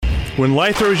When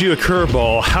life throws you a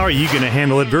curveball, how are you going to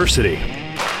handle adversity?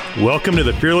 Welcome to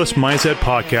the Fearless Mindset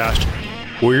Podcast,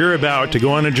 where you're about to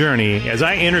go on a journey as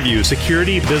I interview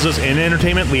security, business, and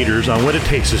entertainment leaders on what it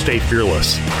takes to stay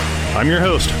fearless. I'm your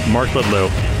host, Mark Ludlow,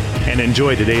 and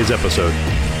enjoy today's episode.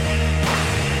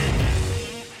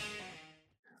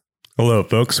 Hello,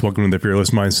 folks. Welcome to the Fearless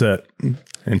Mindset.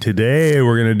 And today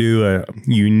we're going to do a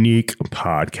unique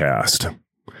podcast.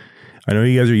 I know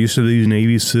you guys are used to these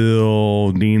Navy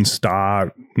SEAL, Dean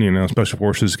Stott, Special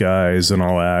Forces guys and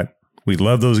all that. We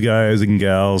love those guys and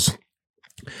gals.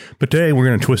 But today we're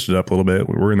going to twist it up a little bit.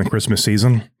 We're in the Christmas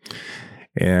season,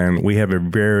 and we have a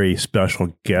very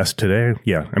special guest today.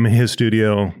 Yeah, I'm in his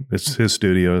studio. It's his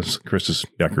studio. It's Chris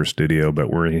Decker's studio, but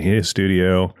we're in his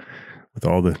studio with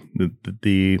all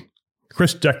the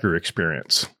Chris Decker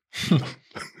experience.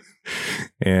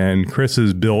 And Chris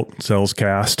has built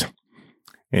SalesCast,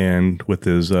 and with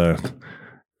his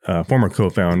former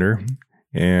co-founder,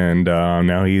 and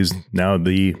now he's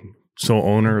the sole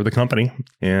owner of the company,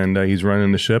 and he's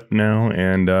running the ship now,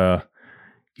 and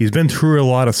he's been through a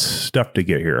lot of stuff to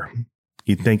get here.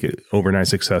 You'd think overnight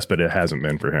success, but it hasn't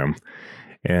been for him.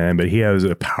 But he has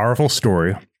a powerful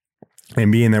story,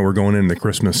 and being that we're going into the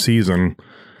Christmas season,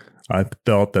 I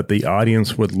felt that the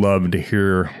audience would love to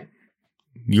hear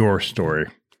your story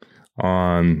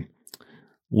on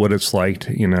what it's like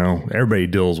to, everybody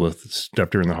deals with stuff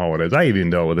during the holidays. I even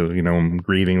dealt with it,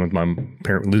 grieving with my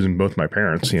losing both my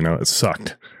parents, it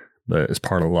sucked, but it's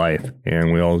part of life.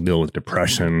 And we all deal with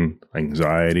depression,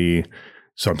 anxiety,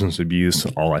 substance abuse,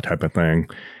 all that type of thing.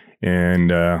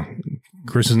 And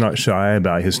Chris is not shy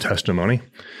about his testimony.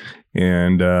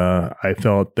 And I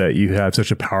felt that you have such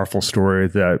a powerful story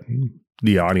that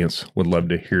the audience would love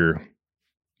to hear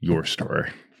your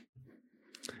story.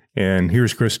 And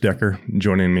here's Chris Decker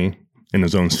joining me in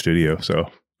his own studio.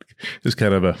 So it's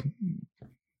kind of a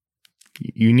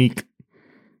unique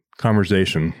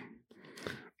conversation,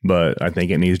 but I think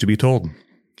it needs to be told.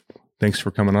 Thanks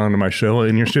for coming on to my show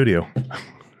in your studio.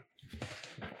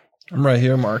 I'm right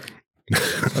here, Mark.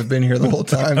 I've been here the whole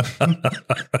time.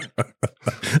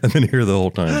 I've been here the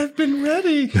whole time. I've been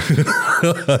ready.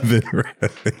 I've been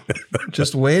ready.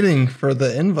 Just waiting for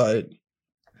the invite.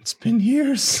 It's been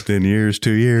years. It's been years,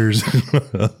 2 years.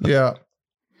 Yeah.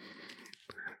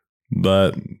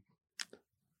 But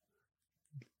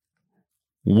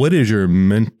what is your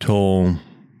mental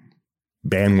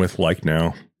bandwidth like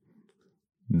now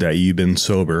that you've been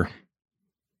sober?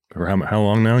 For how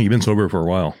long now? You've been sober for a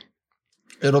while.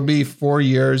 It'll be 4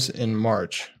 years in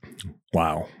March.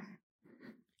 Wow.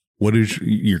 What is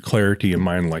your clarity of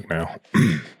mind like now?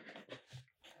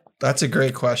 That's a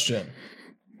great question.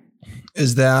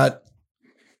 Is that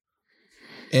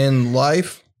in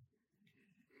life,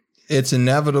 it's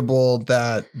inevitable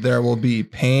that there will be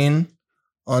pain,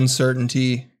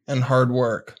 uncertainty, and hard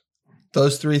work.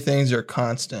 Those three things are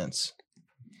constants.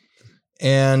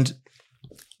 And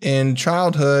in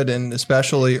childhood, and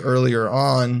especially earlier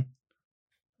on,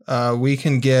 we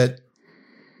can get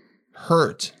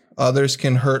hurt. Others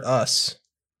can hurt us,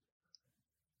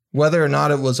 whether or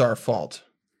not it was our fault.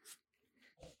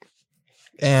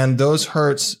 And those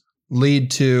hurts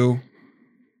lead to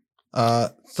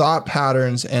thought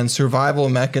patterns and survival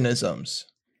mechanisms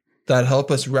that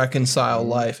help us reconcile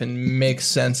life and make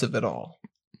sense of it all.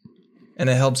 And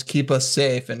it helps keep us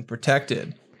safe and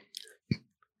protected.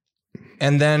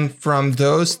 And then from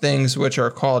those things which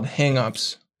are called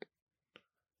hang-ups,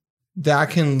 that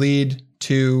can lead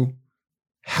to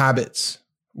habits,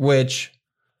 which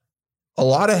a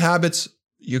lot of habits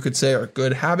you could say are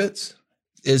good habits.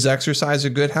 Is exercise a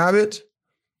good habit?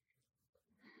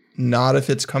 Not if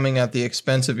it's coming at the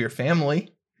expense of your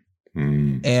family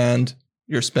and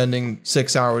you're spending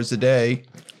 6 hours a day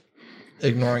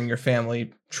ignoring your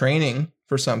family training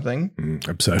for something.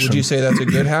 Obsession. Would you say that's a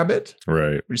good habit?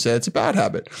 Right. Would you say it's a bad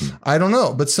habit? I don't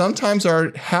know. But sometimes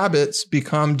our habits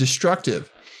become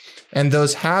destructive. And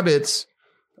those habits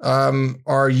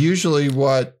are usually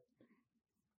what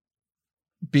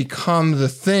become the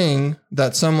thing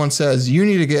that someone says, you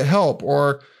need to get help,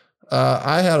 or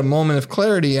I had a moment of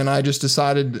clarity and I just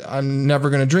decided I'm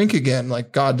never going to drink again.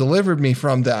 Like God delivered me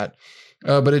from that.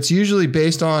 But it's usually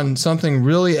based on something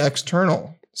really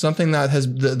external, something that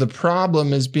has the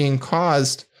problem is being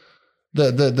caused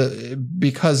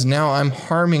because now I'm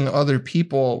harming other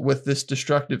people with this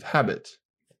destructive habit,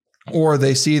 or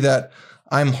they see that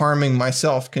I'm harming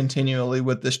myself continually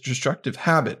with this destructive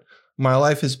habit. My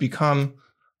life has become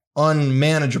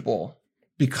unmanageable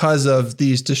because of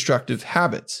these destructive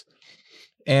habits.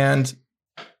 And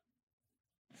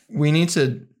we need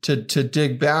to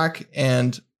dig back,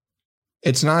 and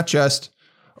it's not just,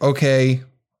 okay,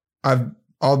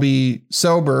 I'll be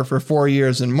sober for 4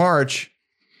 years in March.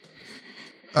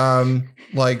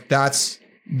 Like that's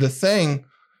the thing.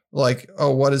 Like,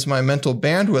 oh, what is my mental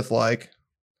bandwidth like?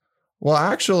 Well,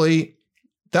 actually,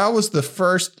 that was the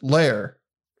first layer.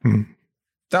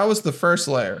 That was the first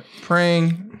layer.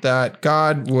 Praying that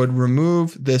God would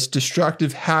remove this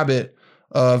destructive habit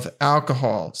of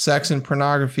alcohol, sex and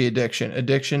pornography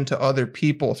addiction to other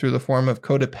people through the form of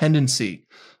codependency,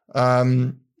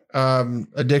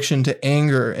 addiction to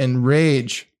anger and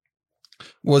rage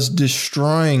was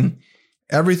destroying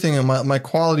everything. And my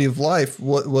quality of life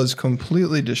was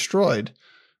completely destroyed.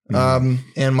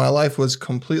 And my life was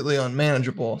completely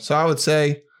unmanageable. So I would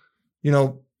say,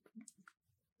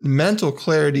 mental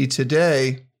clarity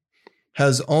today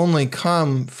has only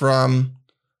come from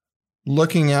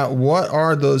looking at what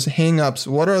are those hangups,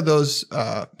 what are those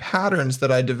patterns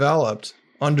that I developed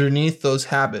underneath those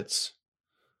habits?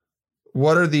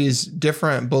 What are these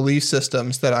different belief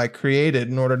systems that I created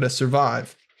in order to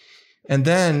survive? And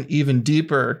then even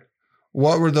deeper,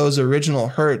 what were those original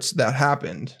hurts that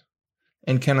happened?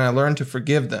 And can I learn to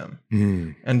forgive them?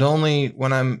 And only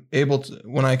when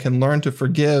when I can learn to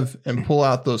forgive and pull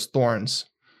out those thorns,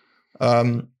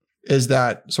 is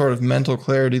that sort of mental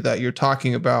clarity that you're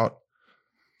talking about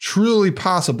truly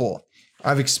possible.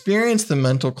 I've experienced the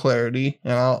mental clarity,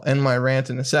 and I'll end my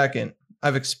rant in a second.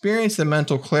 I've experienced the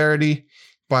mental clarity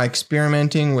by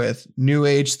experimenting with new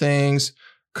age things,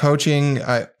 coaching.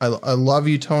 I love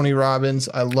you, Tony Robbins.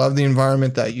 I love the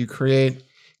environment that you create.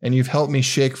 And you've helped me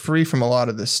shake free from a lot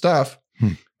of this stuff.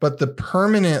 But the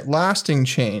permanent lasting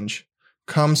change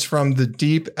comes from the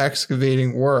deep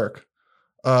excavating work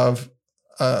of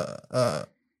a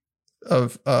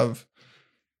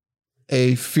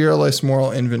fearless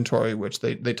moral inventory, which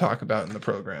they talk about in the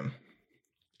program.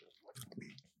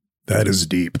 That is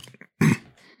deep.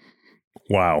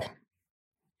 Wow.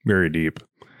 Very deep.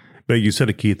 But you said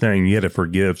a key thing. You had to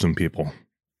forgive some people.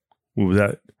 Was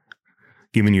that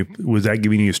giving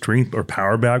you strength or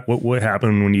power back? What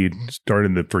happened when you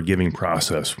started the forgiving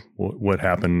process? What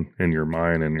happened in your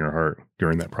mind and your heart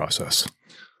during that process?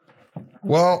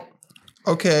 Well,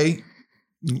 okay.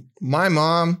 My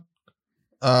mom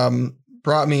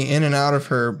brought me in and out of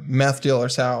her meth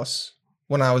dealer's house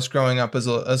when I was growing up as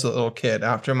a little kid.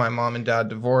 After my mom and dad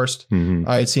divorced,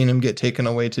 I had seen him get taken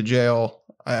away to jail.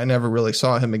 I never really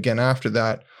saw him again after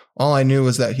that. All I knew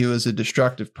was that he was a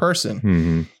destructive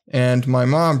person. And my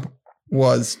mom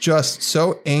was just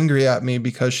so angry at me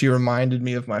because she reminded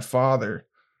me of my father.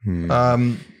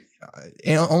 And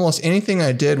almost anything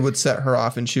I did would set her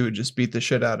off, and she would just beat the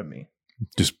shit out of me.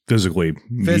 Just physically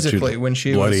When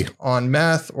she was on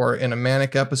meth or in a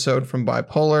manic episode from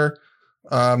bipolar,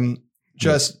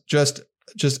 just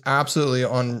absolutely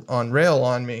on rail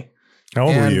on me. How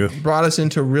old were you? Brought us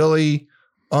into really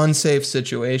unsafe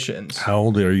situations. How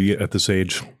old are you at this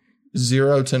age?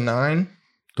 0 to 9.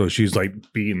 So she's like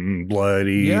beaten,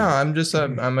 bloody. Yeah,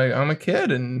 I'm a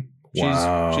kid, and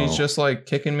she's just like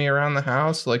kicking me around the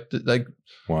house, like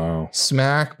wow,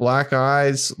 smack, black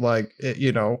eyes, like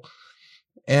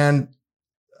and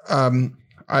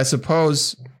I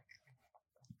suppose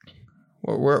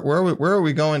where are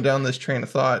we going down this train of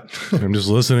thought? I'm just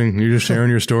listening. You're just sharing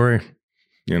your story.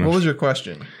 What was your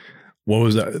question? What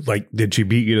was that like? Did she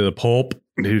beat you to the pulp?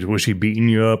 Was she beating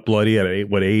you up bloody at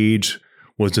what age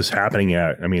was this happening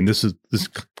at? I mean, this is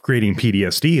creating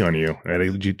PTSD on you at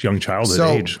a young childhood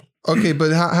age. Okay,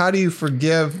 but how do you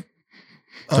forgive?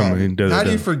 How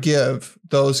do you forgive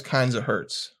those kinds of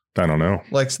hurts? I don't know.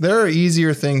 Like, there are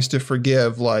easier things to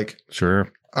forgive. Like,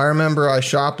 sure. I remember I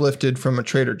shoplifted from a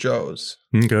Trader Joe's.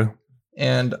 Okay.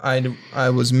 And I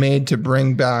was made to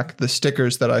bring back the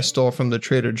stickers that I stole from the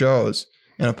Trader Joe's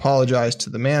and apologize to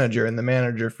the manager, and the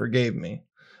manager forgave me.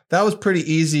 That was pretty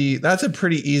easy. That's a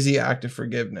pretty easy act of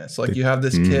forgiveness. Like, you have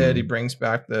this kid, he brings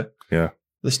back the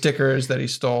stickers that he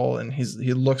stole, and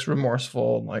he looks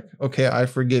remorseful, and like, okay, I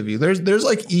forgive you. There's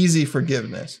like easy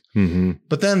forgiveness,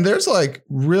 but then there's like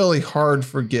really hard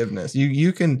forgiveness.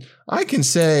 I can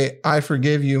say I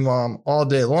forgive you, Mom, all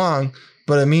day long,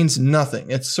 but it means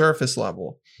nothing. It's surface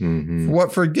level.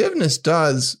 What forgiveness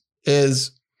does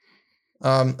is,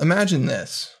 imagine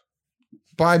this.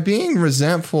 By being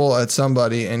resentful at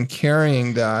somebody and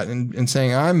carrying that and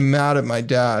saying, I'm mad at my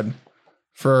dad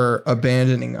for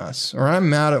abandoning us, or I'm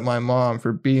mad at my mom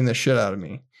for beating the shit out of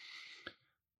me.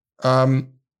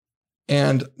 And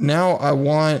now I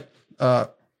want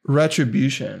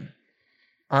retribution.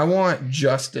 I want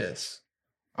justice.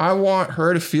 I want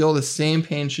her to feel the same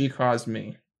pain she caused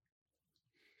me.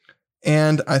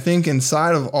 And I think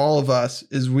inside of all of us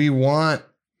is we want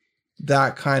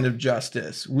that kind of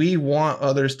justice. We want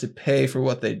others to pay for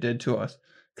what they did to us,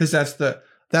 because that's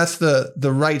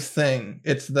the right thing.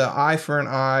 It's the eye for an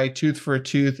eye, tooth for a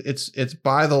tooth. It's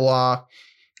by the law.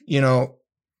 You know,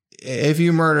 if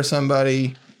you murder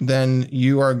somebody, then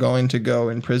you are going to go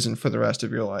in prison for the rest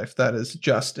of your life. That is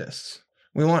justice.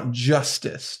 We want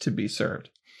justice to be served.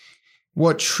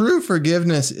 What true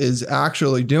forgiveness is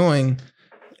actually doing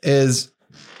is,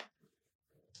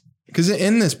 because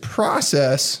in this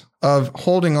process of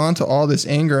holding on to all this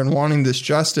anger and wanting this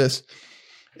justice,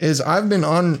 is I've been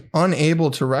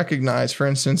unable to recognize, for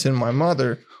instance, in my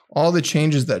mother, all the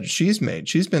changes that she's made.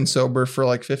 She's been sober for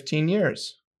like 15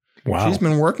 years. Wow. She's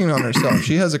been working on herself.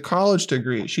 She has a college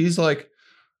degree. She's like,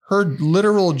 her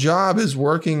literal job is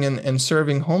working and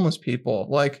serving homeless people.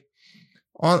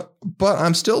 But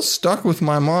I'm still stuck with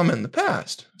my mom in the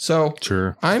past. So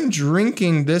Sure. I'm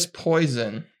drinking this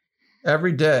poison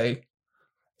every day,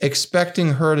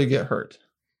 expecting her to get hurt.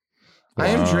 I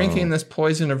am drinking this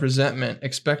poison of resentment,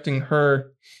 expecting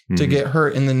her to get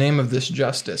hurt in the name of this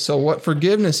justice. So what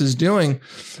forgiveness is doing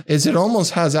is it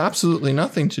almost has absolutely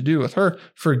nothing to do with her.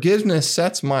 Forgiveness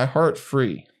sets my heart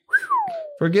free.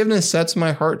 Forgiveness sets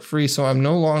my heart free, so I'm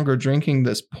no longer drinking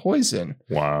this poison.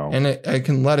 Wow. And I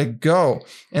can let it go.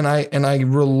 And I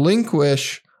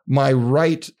relinquish my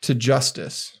right to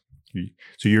justice.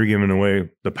 So you're giving away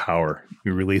the power.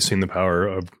 You're releasing the power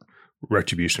of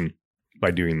retribution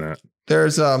by doing that.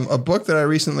 There's a book that I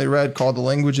recently read called The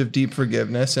Language of Deep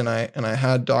Forgiveness, and I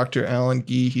had Dr. Alan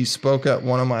Gee. He spoke at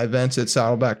one of my events at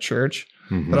Saddleback Church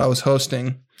that I was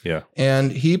hosting. Yeah.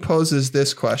 And he poses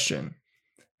this question: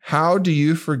 how do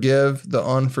you forgive the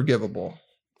unforgivable?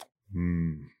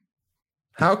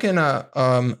 How can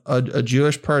a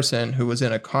Jewish person who was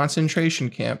in a concentration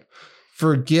camp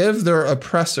forgive their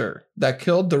oppressor that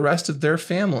killed the rest of their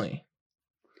family?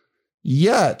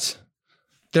 Yet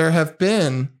there have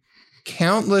been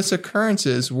countless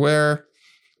occurrences where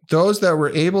those that were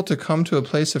able to come to a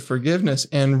place of forgiveness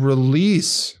and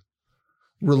release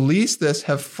this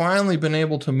have finally been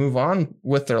able to move on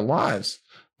with their lives.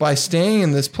 By staying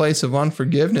in this place of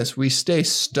unforgiveness, we stay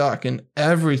stuck in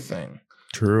everything.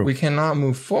 True. We cannot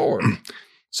move forward.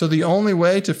 So the only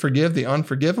way to forgive the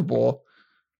unforgivable,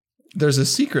 there's a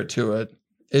secret to it,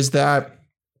 is that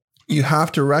you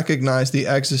have to recognize the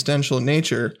existential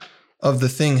nature of the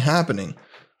thing happening.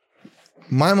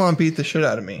 My mom beat the shit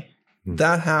out of me.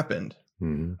 That happened.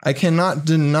 I cannot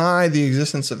deny the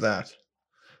existence of that.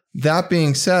 That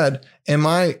being said,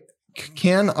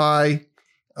 can I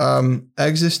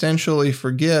existentially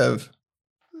forgive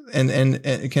and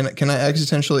can I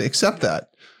existentially accept that?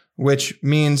 Which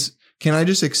means, can I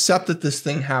just accept that this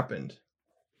thing happened?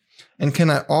 And can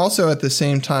I also at the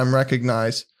same time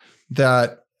recognize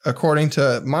that according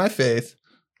to my faith,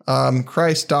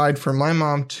 Christ died for my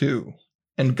mom too,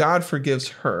 and God forgives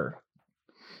her.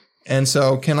 And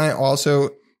so can I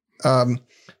also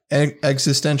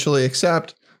existentially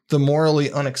accept the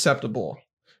morally unacceptable?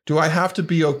 Do I have to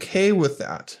be okay with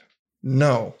that?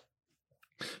 No.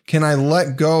 Can I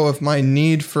let go of my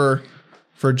need for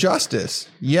justice?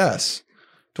 Yes.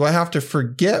 Do I have to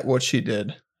forget what she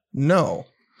did? No.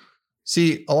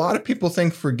 See, a lot of people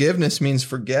think forgiveness means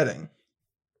forgetting.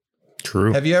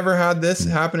 True. Have you ever had this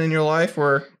happen in your life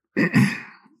where,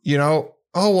 oh,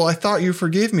 well, I thought you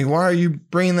forgave me. Why are you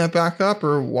bringing that back up?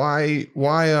 Or why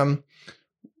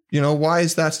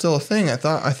is that still a thing? I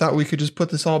thought we could just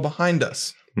put this all behind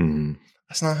us.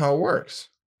 That's not how it works.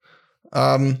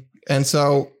 And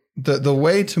so the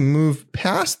way to move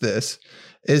past this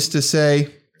is to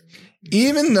say,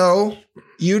 even though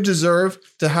you deserve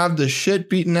to have the shit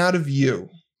beaten out of you,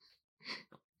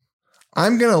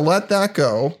 I'm going to let that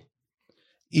go.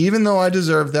 Even though I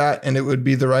deserve that and it would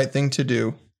be the right thing to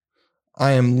do,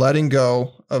 I am letting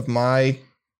go of my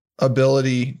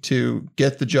ability to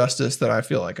get the justice that I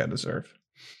feel like I deserve.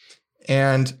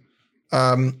 And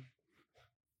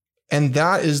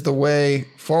that is the way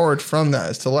forward from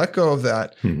that, is to let go of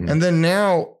that. And then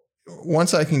now,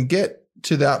 once I can get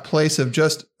to that place of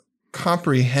just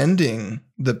comprehending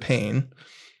the pain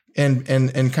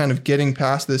and kind of getting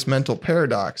past this mental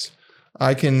paradox,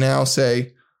 I can now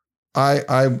say,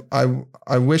 I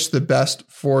wish the best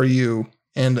for you,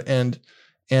 and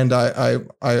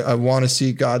I want to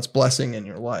see God's blessing in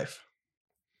your life,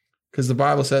 because the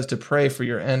Bible says to pray for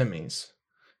your enemies.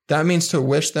 That means to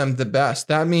wish them the best.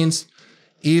 That means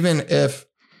even if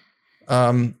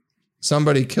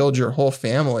somebody killed your whole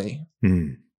family,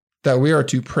 that we are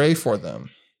to pray for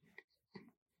them.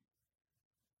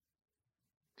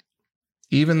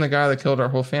 Even the guy that killed our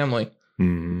whole family,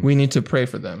 we need to pray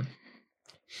for them.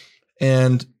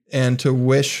 And to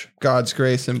wish God's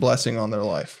grace and blessing on their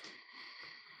life.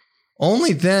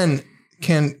 Only then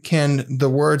can the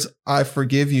words "I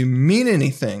forgive you" mean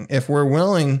anything if we're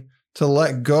willing to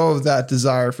let go of that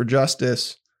desire for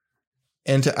justice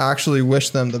and to actually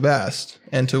wish them the best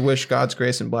and to wish God's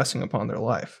grace and blessing upon their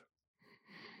life.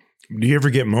 Do you ever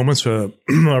get moments of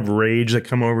rage that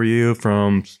come over you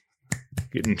from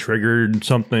getting triggered?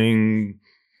 Something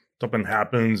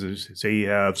happens. Say you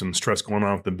have some stress going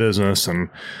on with the business and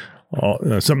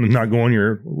something's not going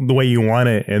the way you want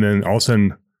it, and then all of a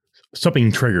sudden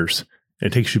something triggers.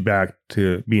 It takes you back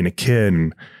to being a kid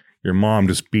and your mom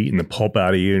just beating the pulp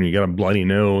out of you and you got a bloody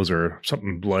nose or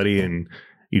something bloody and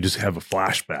you just have a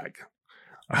flashback.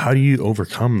 How do you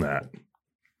overcome that?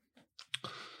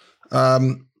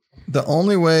 The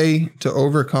only way to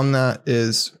overcome that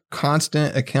is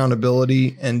constant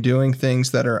accountability and doing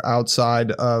things that are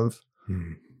outside of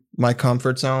my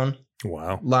comfort zone.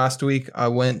 Wow. Last week, I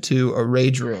went to a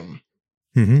rage room.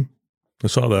 Mm-hmm. I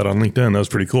saw that on LinkedIn. That was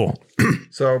pretty cool.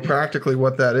 So practically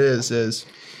what that is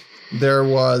there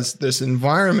was this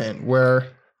environment where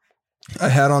I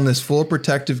had on this full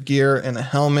protective gear and a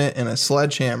helmet and a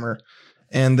sledgehammer,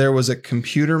 and there was a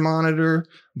computer monitor.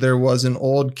 There was an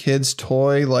old kid's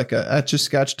toy, like a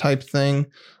Etch-a-Sketch type thing,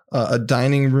 a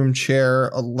dining room chair,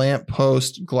 a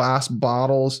lamppost, glass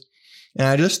bottles. And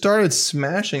I just started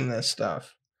smashing this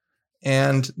stuff.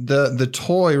 And the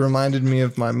toy reminded me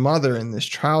of my mother in this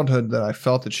childhood that I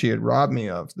felt that she had robbed me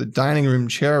of. The dining room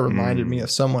chair reminded me of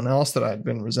someone else that I'd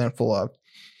been resentful of.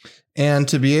 And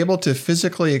to be able to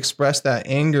physically express that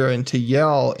anger and to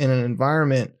yell in an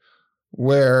environment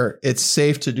where it's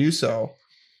safe to do so,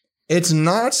 it's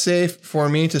not safe for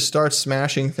me to start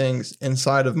smashing things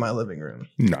inside of my living room.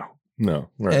 No.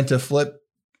 Right. And to flip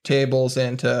tables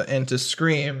and to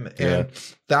scream. And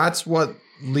that's what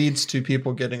leads to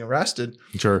people getting arrested.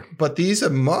 Sure. But these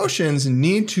emotions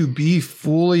need to be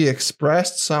fully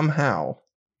expressed somehow.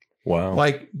 Wow.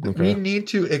 Like we need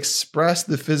to express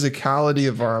the physicality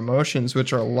of our emotions,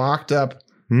 which are locked up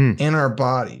in our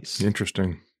bodies.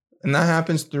 Interesting. And that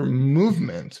happens through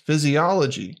movement,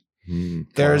 physiology.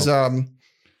 There's wow.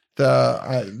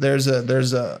 there's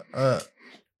a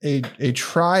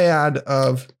triad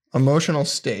of emotional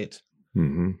state,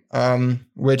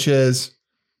 which is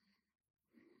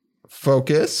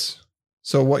focus,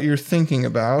 so what you're thinking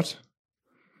about,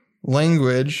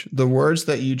 language, the words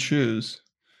that you choose,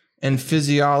 and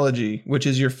physiology, which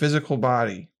is your physical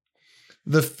body.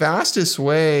 The fastest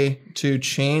way to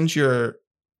change your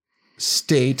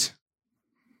state,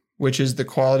 which is the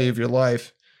quality of your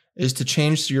life, is to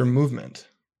change your movement.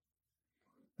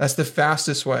 That's the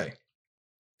fastest way.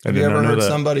 Have you ever heard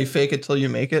somebody fake it till you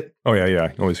make it? Oh, yeah.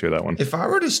 I always hear that one. If I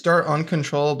were to start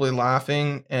uncontrollably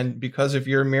laughing, and because of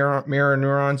your mirror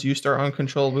neurons, you start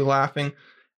uncontrollably laughing,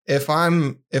 if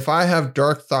I have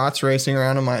dark thoughts racing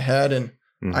around in my head and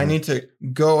I need to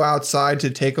go outside to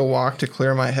take a walk to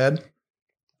clear my head,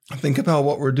 think about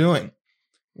what we're doing.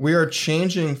 We are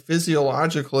changing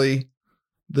physiologically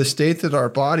the state that our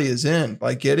body is in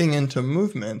by getting into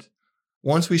movement.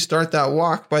 Once we start that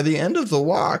walk, by the end of the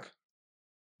walk,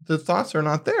 the thoughts are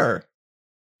not there.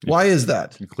 Why is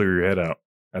that? You clear your head out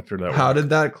after that. How did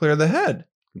that clear the head?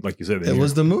 Like you said, it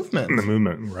was the movement. The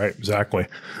movement, right? Exactly.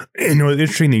 And it's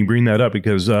interesting that you bring that up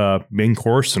because Ben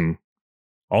Corson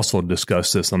also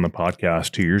discussed this on the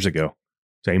podcast 2 years ago.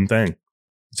 Same thing.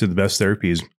 He said the best therapy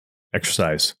is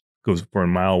exercise. Goes for a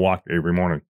mile walk every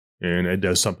morning, and it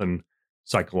does something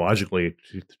psychologically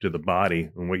to the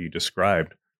body and what you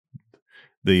described,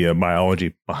 the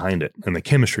biology behind it and the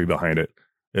chemistry behind it.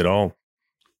 It all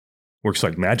works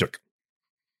like magic.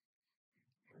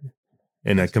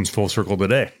 And that comes full circle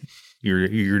today.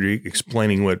 You're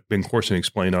explaining what Ben Corson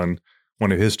explained on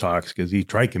one of his talks because he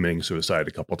tried committing suicide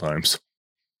a couple times.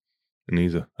 And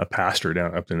he's a pastor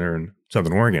down up in there in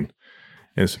Southern Oregon.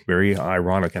 And it's very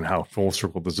ironic in how full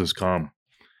circle does this come.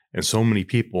 And so many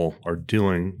people are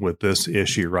dealing with this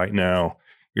issue right now.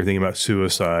 You're thinking about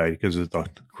suicide because of the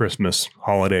Christmas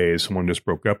holidays. Someone just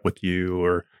broke up with you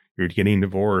or you're getting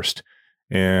divorced.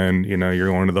 And, you're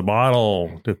going to the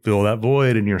bottle to fill that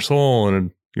void in your soul.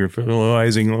 And you're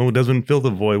realizing, it doesn't fill the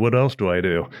void. What else do I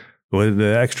do? What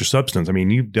the extra substance? I mean,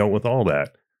 you've dealt with all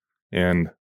that. And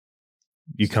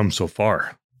you come so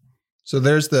far. So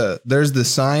there's the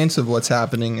science of what's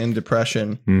happening in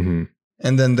depression.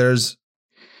 And then there's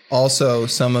also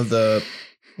some of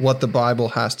what the Bible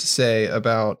has to say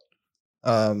about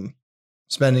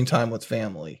spending time with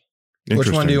family.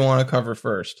 Which one do you want to cover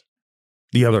first?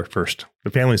 The other first. The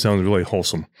family sounds really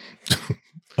wholesome.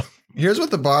 Here's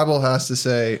what the Bible has to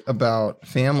say about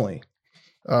family.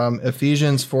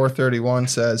 Ephesians 4:31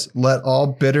 says, "Let all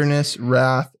bitterness,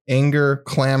 wrath, anger,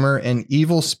 clamor, and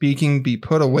evil speaking be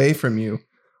put away from you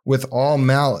with all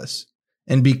malice,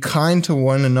 and be kind to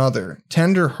one another,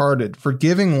 tender-hearted,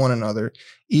 forgiving one another,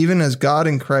 even as God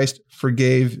in Christ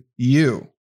forgave you."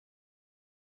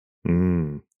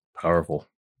 Powerful.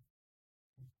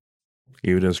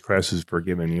 Even as Christ has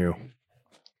forgiven you.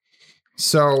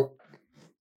 So,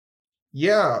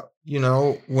 yeah,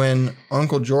 when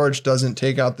Uncle George doesn't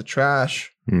take out the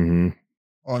trash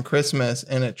on Christmas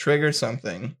and it triggers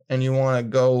something and you want to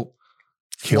go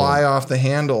fly off the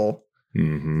handle,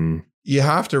 you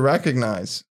have to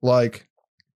recognize,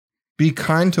 be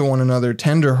kind to one another,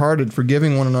 tender-hearted,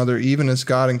 forgiving one another, even as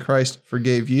God in Christ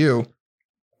forgave you.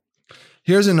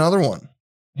 Here's another one.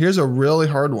 Here's a really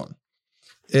hard one.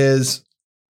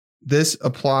 This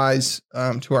applies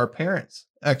to our parents.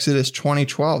 Exodus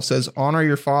 20:12 says, "Honor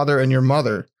your father and your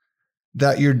mother,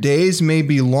 that your days may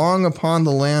be long upon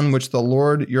the land which the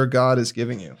Lord your God is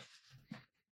giving you."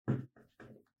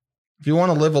 If you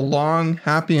want to live a long,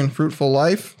 happy, and fruitful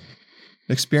life,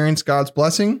 experience God's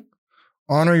blessing,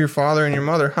 honor your father and your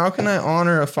mother. How can I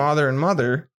honor a father and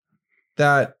mother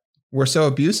that were so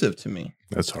abusive to me?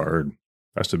 That's hard.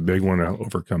 That's a big one to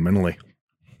overcome mentally.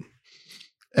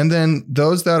 And then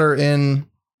those that are in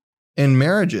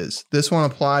marriages, this one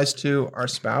applies to our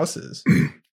spouses.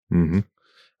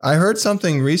 I heard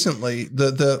something recently.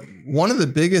 The one of the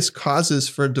biggest causes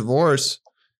for divorce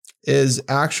is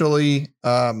actually,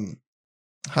 how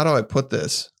do I put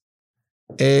this?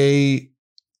 An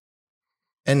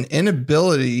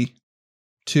inability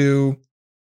to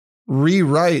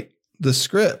rewrite the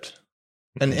script,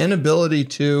 an inability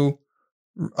to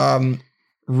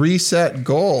reset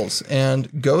goals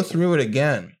and go through it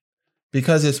again,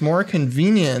 because it's more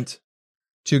convenient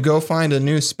to go find a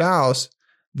new spouse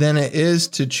than it is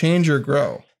to change or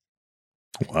grow.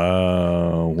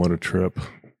 Wow, what a trip.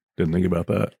 Didn't think about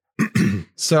that.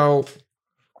 So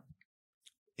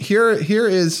here's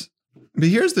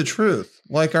the truth.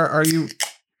 Are you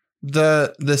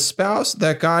the spouse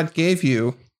that God gave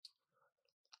you?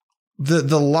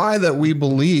 The lie that we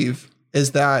believe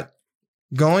is that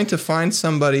going to find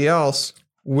somebody else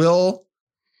will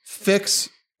fix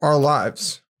our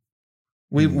lives.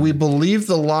 We believe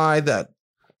the lie that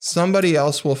somebody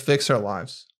else will fix our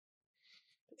lives.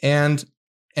 And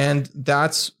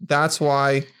that's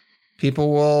why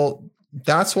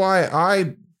that's why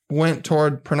I went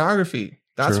toward pornography.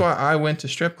 That's why I went to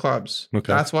strip clubs.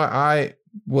 Okay. That's why I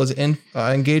was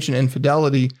engaged in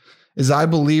infidelity, is I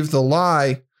believe the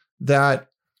lie that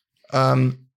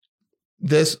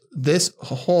this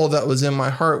hole that was in my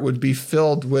heart would be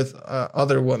filled with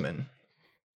other women.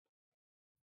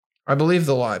 I believe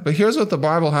the lie. But here's what the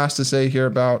Bible has to say here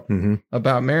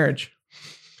about marriage.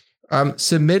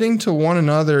 Submitting to one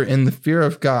another in the fear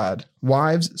of God.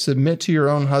 Wives, submit to your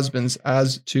own husbands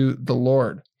as to the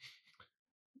Lord.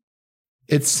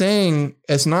 It's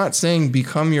not saying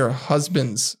become your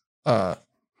husband's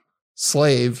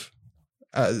slave.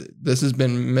 This has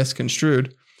been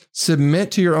misconstrued.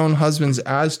 Submit to your own husbands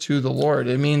as to the Lord.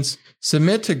 It means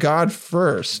submit to God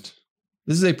first.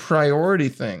 This is a priority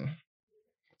thing.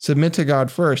 Submit to God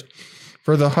first.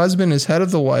 For the husband is head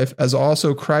of the wife, as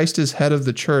also Christ is head of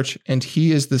the church, and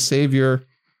he is the Savior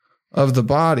of the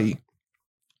body.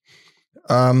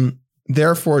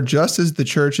 Therefore, just as the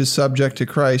church is subject to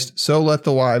Christ, so let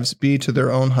the wives be to their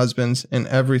own husbands in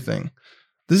everything.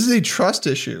 This is a trust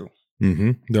issue.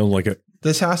 Don't like it.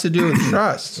 This has to do with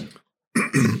trust.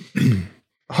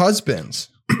 Husbands,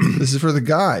 this is for the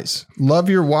guys. Love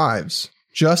your wives,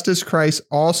 just as Christ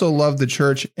also loved the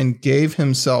church and gave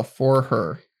himself for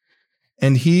her,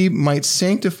 and he might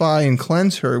sanctify and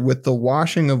cleanse her with the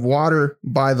washing of water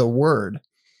by the word,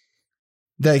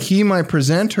 that he might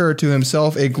present her to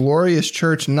himself a glorious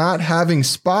church, not having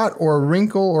spot or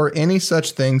wrinkle or any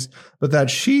such things, but that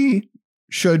she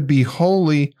should be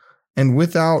holy and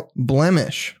without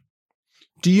blemish.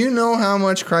 Do you know how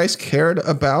much Christ cared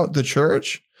about the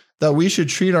church? That we should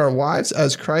treat our wives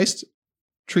as Christ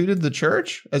treated the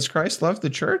church, as Christ loved the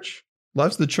church,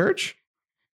 loves the church?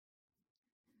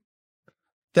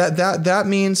 That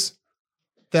means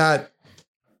that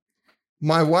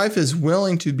my wife is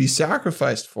willing to be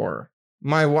sacrificed for.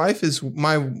 My wife is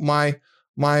my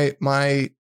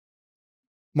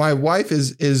wife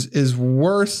is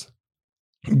worth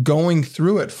going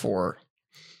through it for.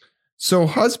 So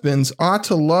husbands ought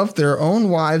to love their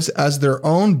own wives as their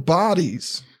own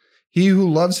bodies. He who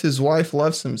loves his wife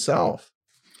loves himself.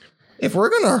 If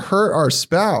we're going to hurt our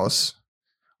spouse,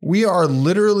 we are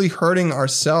literally hurting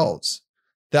ourselves.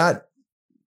 That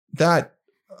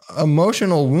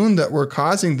emotional wound that we're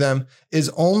causing them is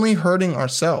only hurting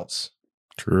ourselves.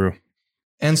 True.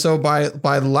 And so by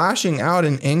lashing out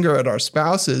in anger at our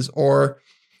spouses, or,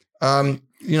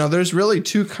 there's really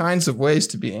two kinds of ways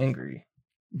to be angry.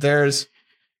 There's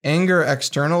anger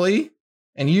externally,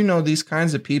 and these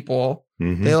kinds of people,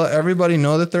 Mm-hmm. they let everybody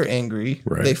know that they're angry.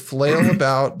 Right. They flail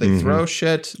about, they Mm-hmm. throw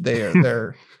shit, they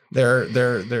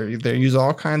use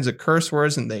all kinds of curse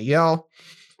words and they yell.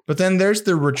 But then there's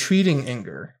the retreating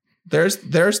anger. There's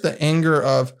the anger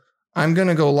of, I'm going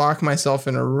to go lock myself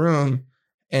in a room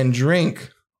and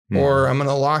drink, or I'm going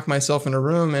to lock myself in a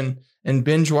room and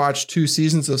binge watch 2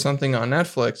 seasons of something on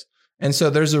Netflix. And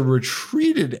so there's a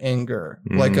retreated anger,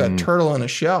 like a turtle in a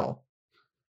shell.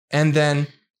 And then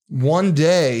one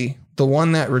day, the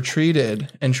one that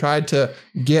retreated and tried to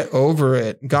get over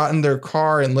it, got in their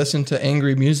car and listened to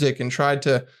angry music and tried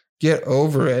to get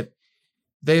over it,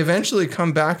 they eventually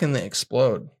come back and they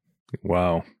explode.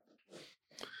 Wow.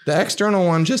 The external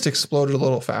one just exploded a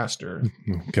little faster.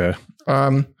 Okay.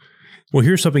 Well,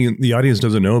 here's something the audience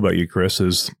doesn't know about you, Chris,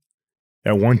 is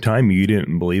at one time you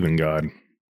didn't believe in God.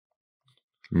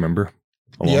 Remember?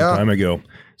 A long time ago.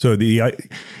 So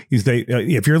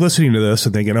if you're listening to this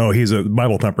and thinking, oh, he's a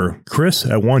Bible thumper, Chris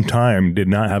at one time did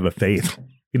not have a faith.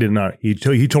 He did not. He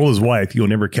told his wife, "You'll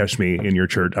never catch me in your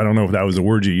church." I don't know if that was the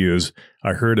word you used.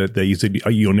 I heard it that you said,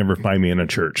 "You'll never find me in a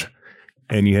church."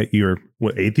 And you're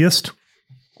what, atheist?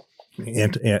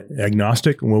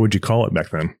 Agnostic? What would you call it back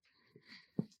then?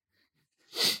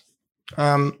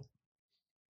 I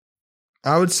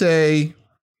would say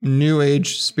New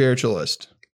Age spiritualist.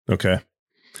 Okay.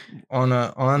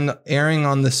 On erring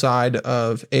on the side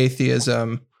of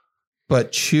atheism,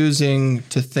 but choosing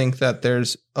to think that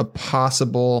there's a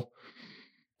possible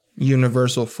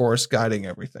universal force guiding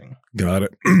everything. Got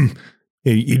it.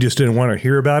 You just didn't want to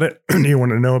hear about it? You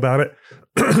want to know about it?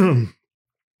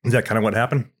 Is that kind of what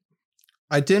happened?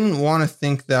 I didn't want to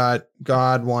think that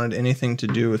God wanted anything to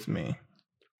do with me.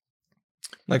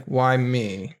 Like, why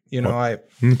me?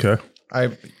 Okay.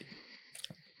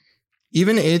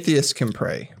 Even atheists can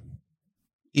pray.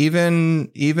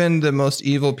 Even the most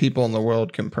evil people in the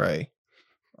world can pray.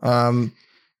 And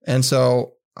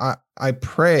so I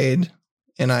prayed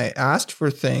and I asked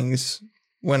for things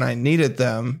when I needed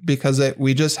them, because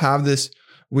we just have this,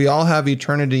 we all have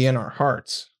eternity in our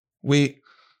hearts. When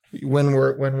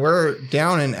we're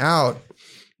down and out,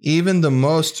 even the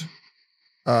most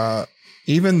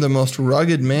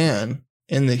rugged man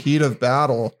in the heat of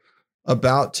battle,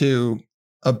 about to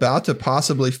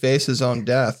possibly face his own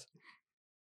death,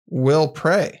 will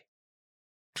pray.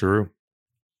 True.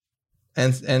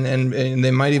 And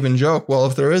they might even joke, well,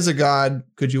 if there is a God,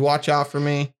 could you watch out for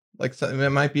me? Like,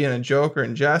 it might be in a joke or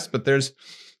in jest, but there's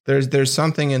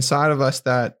something inside of us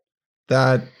that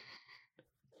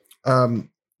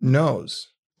knows.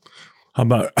 How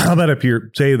about if you're,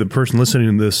 say, the person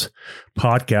listening to this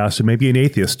podcast and maybe an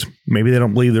atheist, maybe they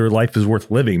don't believe their life is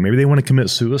worth living. Maybe they want to commit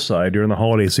suicide during the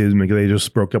holiday season because they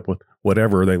just broke up with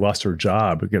whatever, they lost their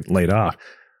job or get laid off.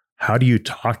 How do you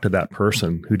talk to that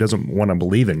person who doesn't want to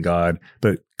believe in God,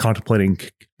 but contemplating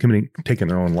taking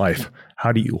their own life?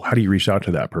 How do you reach out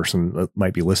to that person that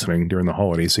might be listening during the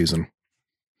holiday season?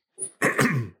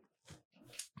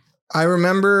 I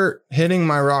remember hitting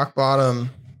my rock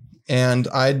bottom, and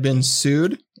I'd been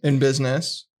sued in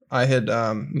business. I had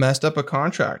messed up a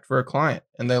contract for a client,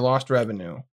 and they lost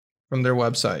revenue from their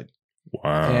website.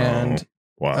 Wow.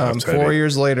 And 4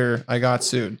 years later, I got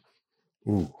sued.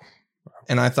 Ooh.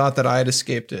 And I thought that I had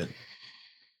escaped it.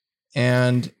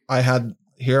 And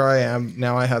here I am.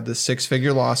 Now I have this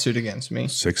 6-figure lawsuit against me.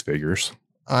 6 figures.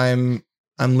 I'm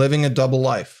living a double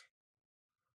life.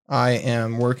 I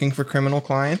am working for criminal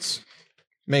clients,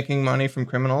 making money from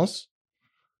criminals.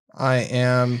 I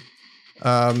am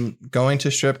going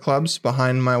to strip clubs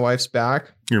behind my wife's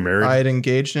back. You're married? I had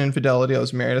engaged in infidelity. I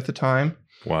was married at the time.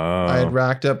 Wow. I had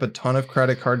racked up a ton of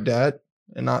credit card debt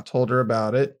and not told her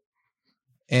about it.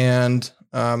 And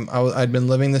I'd been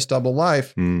living this double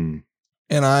life. And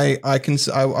I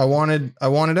wanted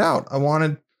out. I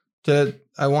wanted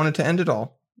to end it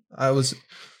all. I was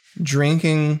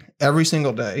drinking every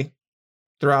single day,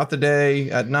 throughout the day,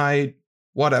 at night,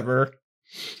 whatever,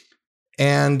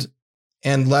 and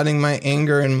letting my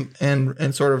anger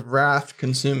and sort of wrath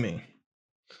consume me.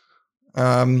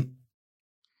 And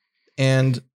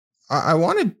I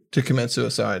wanted to commit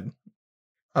suicide.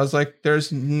 I was like,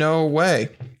 there's no way.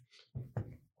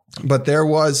 But there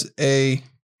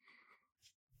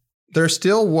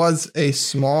still was a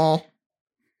small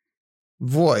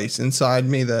voice inside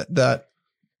me that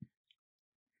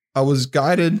I was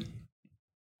guided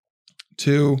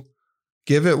to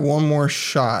give it one more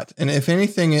shot. And if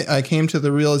anything, I came to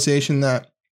the realization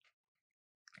that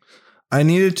I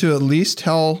needed to at least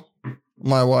tell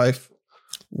my wife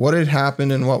what had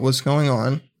happened and what was going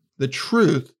on, the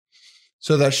truth,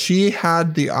 so that she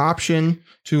had the option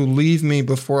to leave me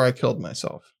before I killed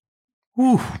myself.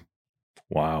 Whew.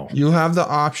 Wow. You have the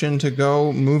option to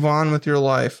go move on with your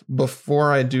life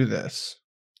before I do this.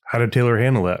 How did Taylor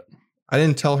handle that? I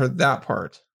didn't tell her that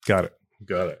part. Got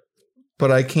it.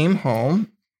 But I came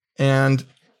home and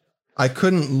I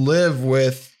couldn't live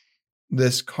with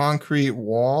this concrete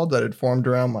wall that had formed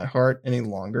around my heart any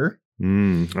longer.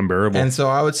 Unbearable. And so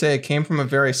I would say it came from a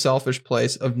very selfish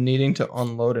place of needing to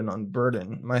unload and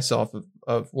unburden myself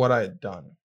of what I had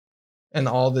done and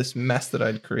all this mess that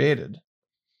I'd created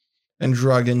and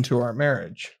drug into our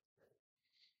marriage.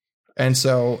 And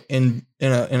so in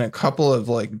a couple of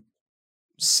like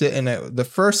the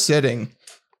first sitting,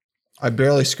 I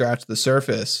barely scratched the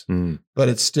surface, but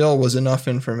it still was enough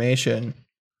information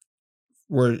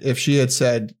where if she had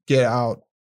said, get out,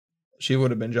 she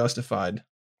would have been justified.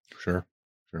 Sure.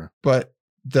 But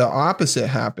the opposite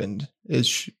happened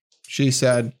is she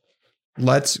said,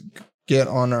 let's get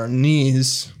on our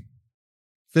knees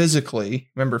physically.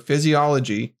 Remember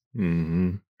physiology.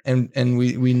 Mm-hmm. And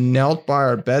we knelt by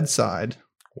our bedside.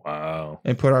 Wow.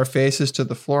 And put our faces to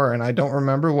the floor. And I don't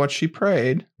remember what she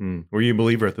prayed. Were you a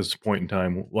believer at this point in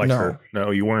time? Like No. her?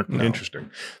 No, you weren't. No. Interesting.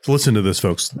 So listen to this,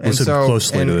 folks. Listen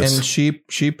closely to this. And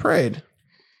she prayed.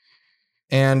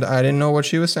 And I didn't know what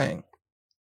she was saying.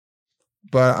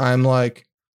 But I'm like,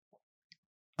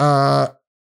 I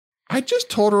just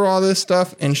told her all this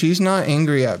stuff and she's not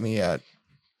angry at me yet.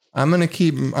 I'm gonna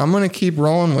keep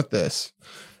rolling with this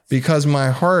because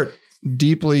my heart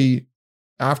deeply,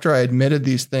 after I admitted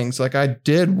these things, like I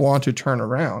did want to turn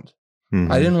around. Mm-hmm.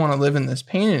 I didn't want to live in this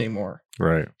pain anymore.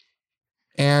 Right.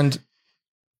 And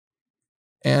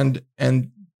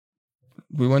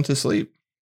we went to sleep.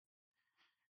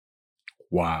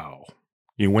 Wow.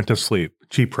 You went to sleep.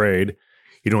 She prayed.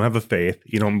 You don't have a faith.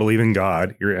 You don't believe in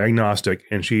God. You're agnostic.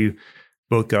 And she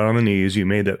both got on the knees. You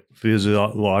made that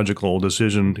physiological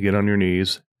decision to get on your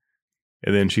knees.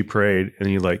 And then she prayed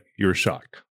and you were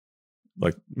shocked.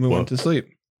 Like we went to sleep.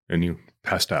 And you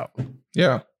passed out.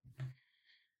 Yeah.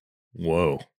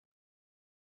 Whoa.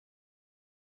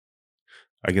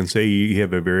 I can say you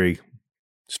have a very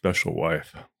special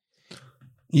wife.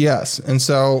 Yes. And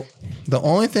so the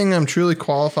only thing I'm truly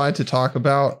qualified to talk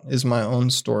about is my own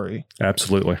story.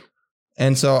 Absolutely.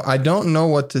 And so I don't know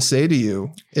what to say to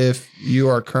you if you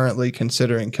are currently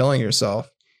considering killing yourself.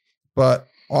 But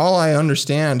all I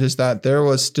understand is that there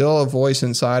was still a voice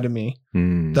inside of me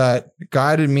that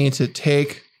guided me to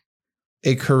take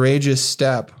a courageous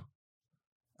step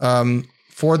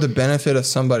for the benefit of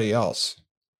somebody else.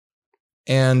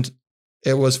 And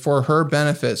it was for her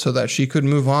benefit so that she could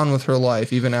move on with her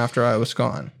life even after I was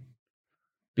gone.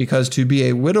 Because to be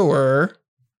a widower,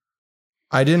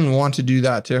 I didn't want to do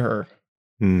that to her.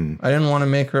 I didn't want to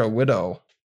make her a widow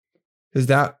because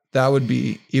that would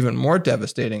be even more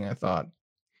devastating, I thought.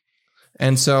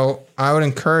 And so I would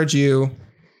encourage you,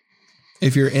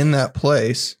 if you're in that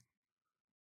place,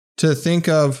 to think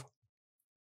of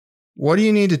what do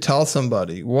you need to tell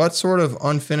somebody? What sort of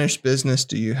unfinished business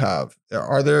do you have?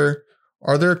 Are there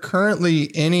currently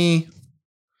any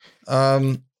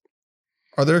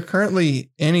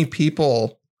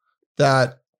people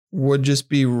that would just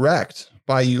be wrecked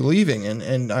by you leaving?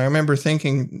 And I remember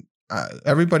thinking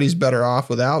everybody's better off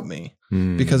without me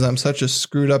because I'm such a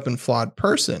screwed up and flawed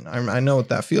person. I know what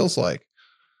that feels like.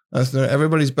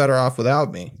 Everybody's better off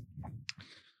without me.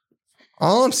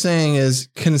 All I'm saying is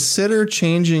consider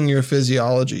changing your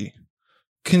physiology.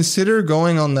 Consider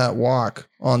going on that walk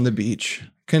on the beach.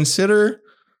 Consider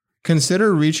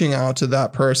reaching out to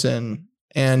that person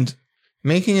and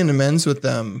making an amends with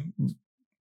them.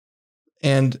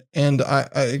 And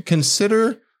I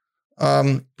consider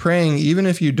praying, even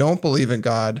if you don't believe in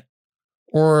God,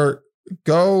 or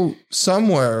go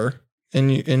somewhere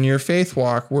in your faith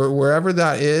walk, wherever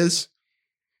that is.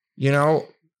 You know,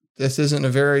 this isn't a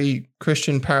very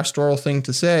Christian pastoral thing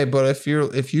to say, but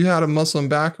if you had a Muslim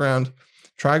background,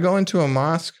 try going to a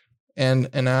mosque and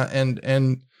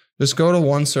just go to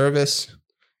one service.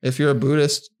 If you're a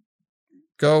Buddhist,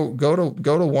 go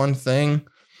to one thing.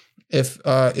 If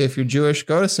you're Jewish,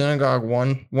 go to synagogue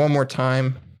one more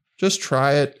time. Just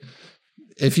try it.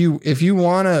 If you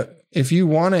want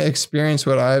to experience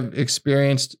what I've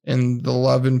experienced in the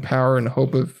love and power and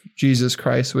hope of Jesus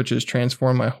Christ, which has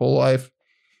transformed my whole life,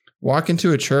 walk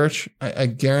into a church. I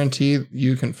guarantee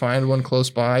you can find one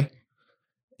close by,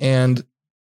 and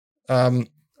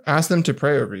ask them to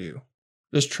pray over you.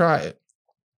 Just try it.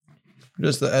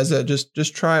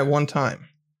 Just try it one time.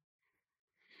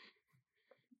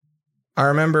 I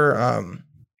remember,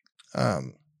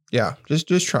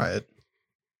 just try it.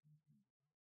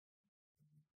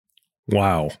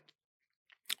 Wow.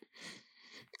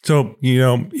 So,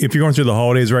 if you're going through the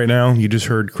holidays right now, you just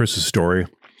heard Chris's story.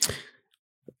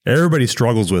 Everybody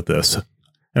struggles with this.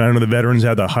 And I know the veterans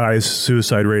have the highest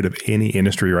suicide rate of any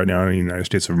industry right now in the United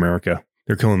States of America.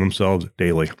 They're killing themselves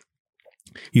daily.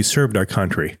 You served our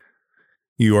country.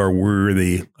 You are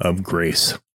worthy of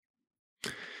grace.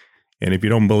 And if you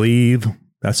don't believe,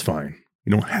 that's fine.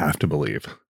 You don't have to believe.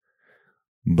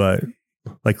 But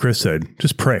like Chris said,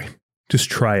 just pray. Just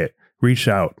try it. Reach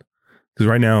out. Because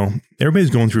right now,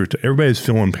 everybody's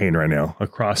feeling pain right now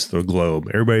across the globe.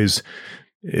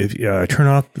 Turn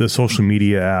off the social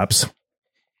media apps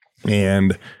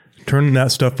and turn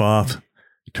that stuff off.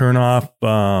 Turn off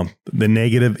the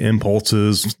negative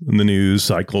impulses in the news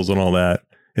cycles and all that.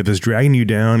 If it's dragging you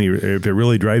down, if it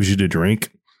really drives you to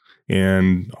drink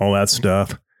and all that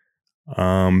stuff,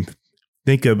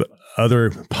 think of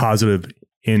other positive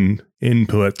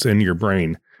inputs in your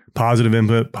brain. Positive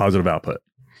input, positive output.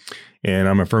 And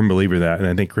I'm a firm believer of that. And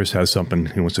I think Chris has something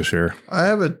he wants to share. I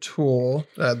have a tool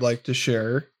that I'd like to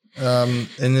share. And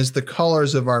it's the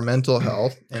colors of our mental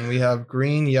health. And we have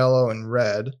green, yellow, and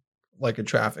red, like a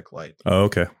traffic light. Oh,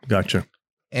 okay. Gotcha.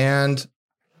 And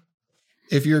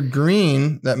if you're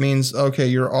green, that means, okay,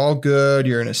 you're all good.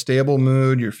 You're in a stable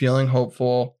mood. You're feeling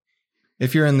hopeful.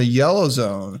 If you're in the yellow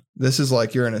zone, this is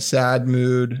like you're in a sad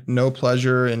mood, no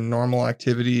pleasure in normal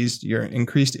activities, you're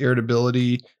increased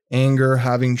irritability, anger,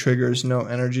 having triggers, no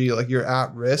energy, like you're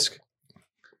at risk.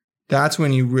 That's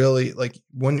when you really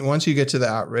once you get to the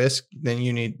at risk, then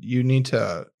you need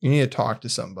to talk to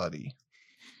somebody.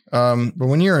 But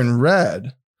when you're in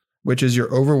red, which is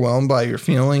you're overwhelmed by your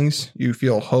feelings, you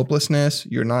feel hopelessness,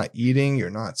 you're not eating,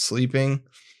 you're not sleeping.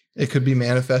 It could be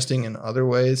manifesting in other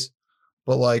ways.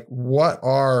 But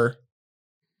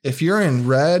if you're in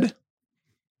red,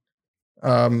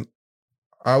 I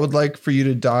would like for you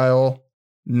to dial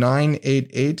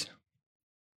 988,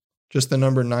 just the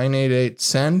number 988,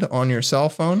 send on your cell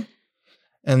phone.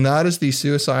 And that is the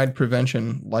suicide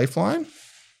prevention lifeline.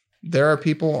 There are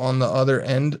people on the other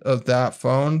end of that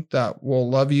phone that will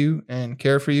love you and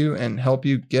care for you and help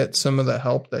you get some of the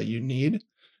help that you need.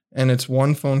 And it's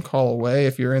one phone call away.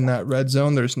 If you're in that red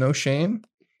zone, there's no shame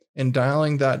in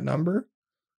dialing that number.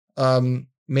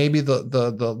 Maybe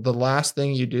the last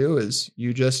thing you do is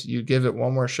you give it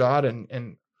one more shot,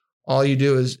 and all you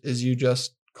do is you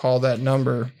just call that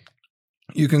number.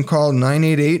 You can call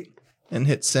 988 and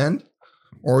hit send,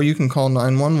 or you can call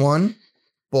 911.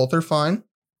 Both are fine.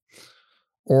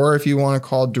 Or if you want to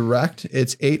call direct,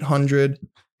 it's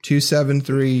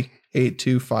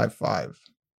 800-273-8255.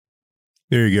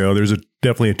 There you go. There's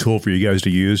definitely a tool for you guys to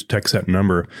use. Text that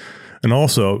number. And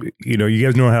also, you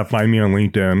guys know how to find me on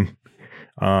LinkedIn.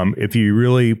 If you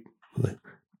really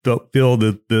feel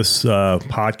that this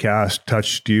podcast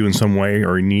touched you in some way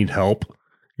or you need help,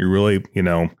 you're really,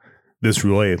 this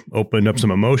really opened up some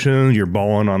emotions. You're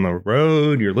balling on the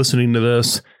road. You're listening to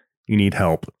this. You need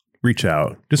help. Reach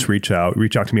out. Just reach out.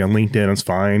 Reach out to me on LinkedIn. It's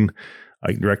fine.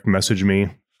 Direct message me.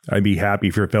 I'd be happy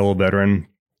if you're a fellow veteran.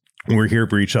 We're here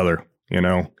for each other,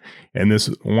 And this,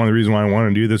 one of the reasons why I want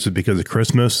to do this is because of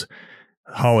Christmas.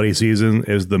 Holiday season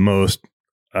is the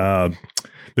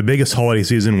biggest holiday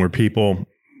season where people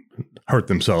hurt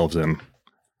themselves in.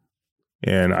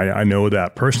 And I know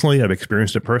that personally. I've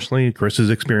experienced it personally. Chris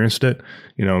has experienced it.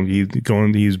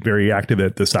 He's very active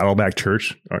at the Saddleback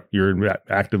Church. You're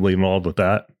actively involved with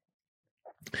that.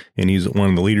 And he's one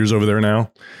of the leaders over there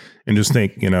now. And just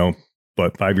think,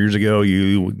 but 5 years ago,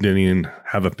 you didn't even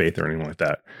have a faith or anything like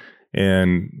that.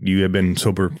 And you have been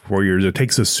sober for 4 years. It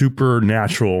takes a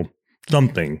supernatural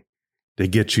something to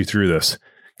get you through this.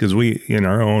 Because we, in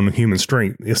our own human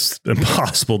strength, it's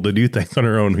impossible to do things on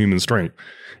our own human strength.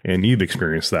 And you've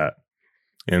experienced that.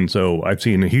 And so I've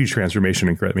seen a huge transformation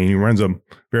in Chris. I mean, he runs a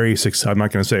very I'm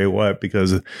not going to say what,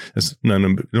 because it's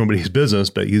nobody's business,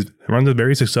 but he runs a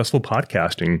very successful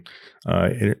podcasting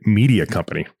media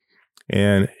company.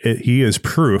 And he is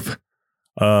proof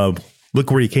of, look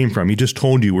where he came from. He just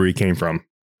told you where he came from.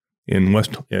 LA,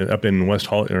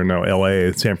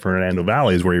 San Fernando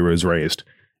Valley is where he was raised.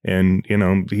 And,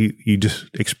 he just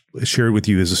shared with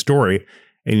you his story.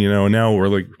 And, now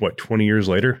we're 20 years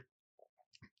later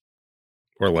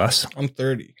or less? I'm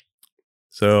 30.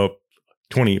 So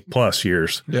 20 plus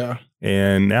years. Yeah.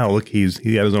 And now look, he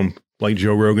had his own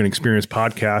Joe Rogan Experience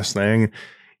podcast thing.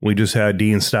 We just had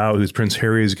Dean Stout, who's Prince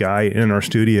Harry's guy, in our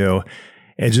studio.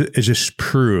 It just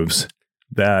proves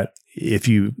that if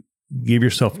you give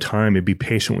yourself time and be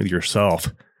patient with yourself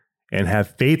and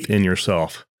have faith in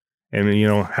yourself and,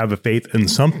 have a faith in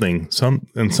something,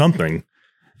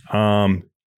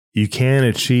 you can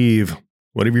achieve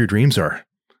whatever your dreams are.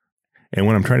 And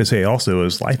what I'm trying to say also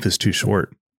is life is too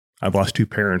short. I've lost 2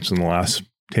 parents in the last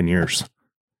 10 years.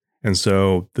 And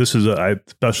so this is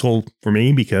special for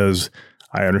me because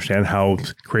I understand how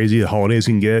crazy the holidays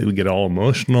can get. We get all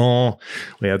emotional.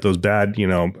 We have those bad,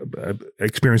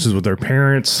 experiences with our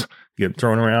parents, get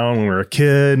thrown around when we're a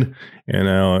kid.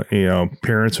 And,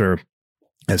 parents have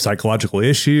psychological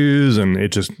issues, and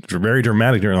it's just very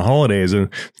dramatic during the holidays and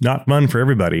not fun for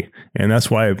everybody. And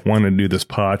that's why I wanted to do this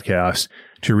podcast,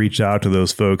 to reach out to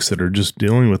those folks that are just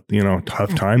dealing with,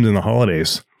 tough times in the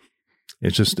holidays.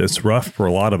 It's rough for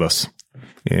a lot of us.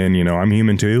 And, I'm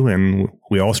human too, and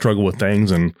we all struggle with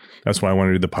things. And that's why I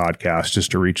wanted to do the podcast,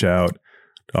 just to reach out,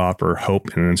 to offer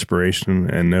hope and inspiration,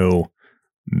 and know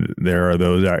there are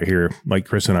those out here like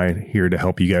Chris and I here to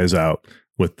help you guys out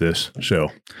with this show.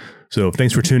 So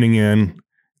thanks for tuning in.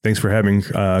 Thanks for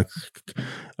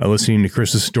listening to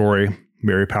Chris's story.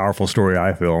 Very powerful story,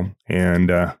 I feel. And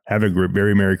have a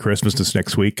very Merry Christmas this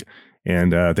next week.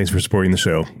 And thanks for supporting the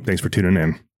show. Thanks for tuning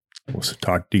in. We'll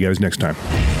talk to you guys next time.